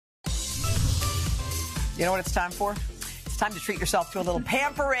You know what it's time for? It's time to treat yourself to a little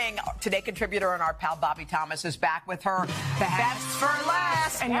pampering. Today, contributor and our pal Bobby Thomas is back with her best for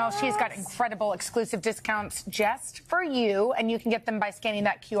last. And y'all, she's got incredible exclusive discounts just for you, and you can get them by scanning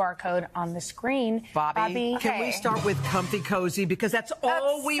that QR code on the screen. Bobby, can we start with comfy cozy, because that's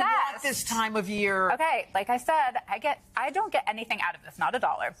all we want this time of year. Okay, like I said, I don't get anything out of this, not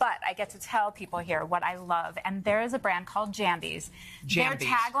 $1, but I get to tell people here what I love, and there is a brand called Jambies. Their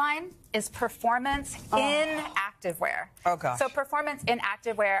tagline is performance in activewear. Oh gosh. So performance in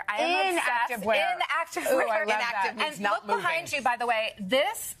activewear. I am obsessed. In activewear. Ooh, I love that. And not look moving. behind you, by the way.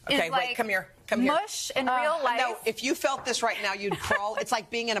 This is wait, like come here. mush in real life. No, if you felt this right now, you'd crawl. It's like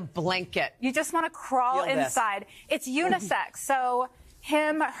being in a blanket. You just want to crawl inside. It's unisex. So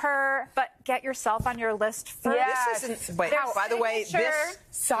him, her, but get yourself on your list first. This isn't. Wait, by the way, this.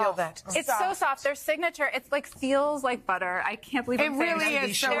 Feel that. It's so soft. Their signature, it's like feels like butter. I can't believe I'm saying really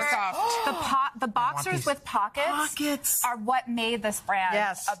this. is so soft. The boxers with pockets are what made this brand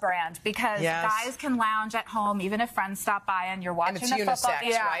a brand, because guys can lounge at home even if friends stop by and you're watching and a football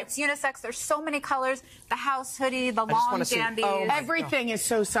game. Right? It's unisex. There's so many colors. The house hoodie, the long jambies. Everything is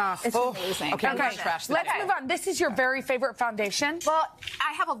so soft. It's amazing. Okay, let's move on. This is your very favorite foundation? Well,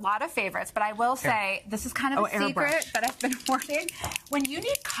 I have a lot of favorites, but I will say this is kind of a secret that I've been hoarding. When you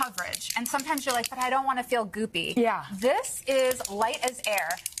need coverage, and sometimes you're like, but I don't want to feel goopy. Yeah. This is light as air.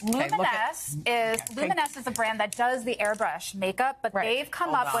 Luminous is a brand that does the airbrush makeup, but they've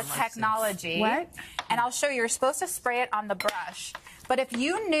come up with technology. What? And I'll show you. You're supposed to spray it on the brush. But if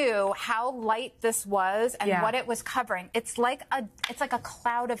you knew how light this was and what it was covering, it's like a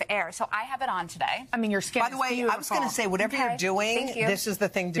cloud of air. So I have it on today. I mean, your skin. By the way, I was going to say, whatever you're doing, this is the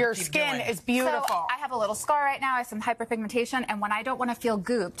thing to your keep skin doing. So is beautiful. I have a little scar right now. I have some hyperpigmentation, and when I don't want to feel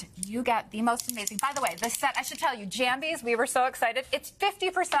gooped, you get the most amazing. By the way, this set, I should tell you, Jambies, we were so excited. It's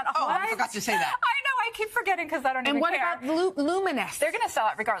 50% off. Oh, I forgot to say that. I know, I keep forgetting because I don't even care. And what about Luminous? They're going to sell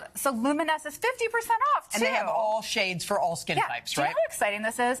it regardless. So Luminous is 50% off, too. And they have all shades for all skin types, right? Do you know how exciting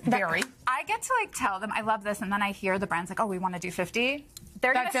this is? Very. I get to tell them I love this, and then I hear the brand's like, oh, we want to do 50.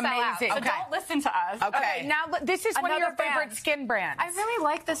 They're going to sell out. So don't listen to us. Okay, now this is one of your favorite skin brands. I really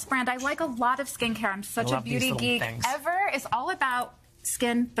like this brand. I like a lot of skincare. I'm such a beauty geek. Ever is all about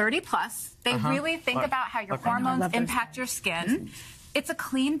skin 30 plus. They really think about how your hormones impact your skin. It's a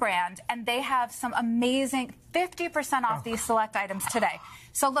clean brand, and they have some amazing 50% off these select items today.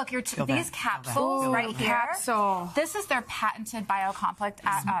 So look, these capsules right here. This is their patented biocomplex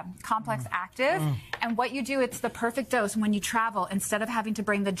complex active, and what you do, it's the perfect dose. When you travel, instead of having to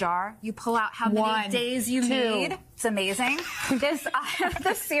bring the jar, you pull out how many days you need. It's amazing. This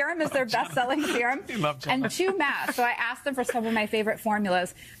serum is their best-selling serum, and 2 masks. So I asked them for some of my favorite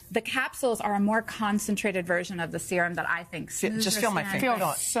formulas. The capsules are a more concentrated version of the serum that I think just feel my finger.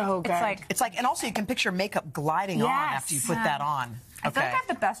 Feels so good. It's like, and also you can picture makeup gliding on after you put that on. I feel like I have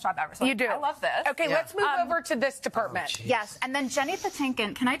the best job ever. So you do. I love this. Okay, let's move over to this department. Yes, and then Jenny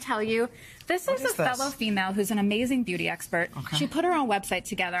Patinkin, can I tell you, this is a fellow female who's an amazing beauty expert. She put her own website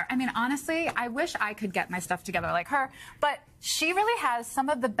together. I mean, honestly, I wish I could get my stuff together like her, but she really has some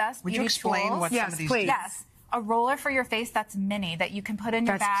of the best beauty tools. Would you explain what some of these do? Yes. A roller for your face that's mini that you can put in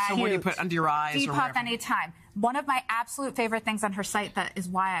your bag. So what do you put under your eyes? Depop anytime. One of my absolute favorite things on her site, that is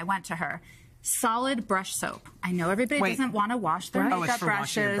why I went to her. Solid brush soap. I know everybody doesn't want to wash their makeup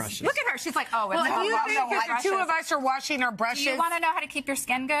brushes. Look at her. She's like, oh, well, if you think the two of us are washing our brushes. Do you want to know how to keep your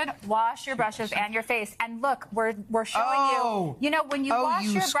skin good? Wash your brushes and your face. And look, we're showing you. You know, when you wash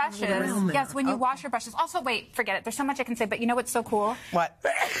your brushes. Yes, when you wash your brushes. Also, wait, forget it. There's so much I can say, but you know what's so cool? What?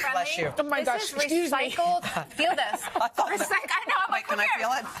 Bless you. Oh my gosh. This is recycled. Feel this. I know. I'm like, can I feel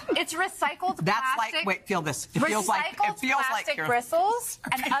it? It's recycled plastic. That's like. Wait, feel this. It feels like. It feels like plastic bristles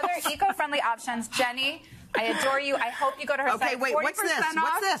and other eco-friendly options. Jenny, I adore you. I hope you go to her site. Okay, wait, what's this?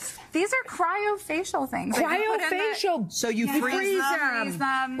 What's this? These are cryofacial things. Cryofacial. So you freeze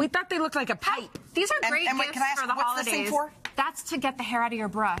them. We thought they looked like a pipe. These are great gifts for the holidays. This thing for? That's to get the hair out of your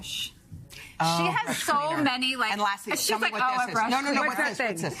brush. She has so many, like, and lastly, she's like, oh, a brush. No, what's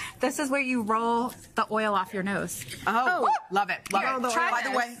this? This is where you roll the oil off your nose. Oh, love it. By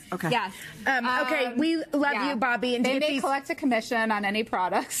the way, okay. Yes. Okay, we love you, Bobby. And they may collect a commission on any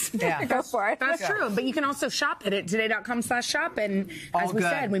products. Yeah. Go for it. That's true, but you can also shop at today.com/shop, and as we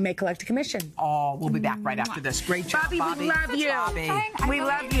said, we may collect a commission. Oh, we'll be back right after this. Great job, Bobby. We love you. Bobby. We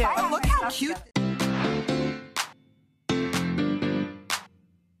love you. Oh, look how cute.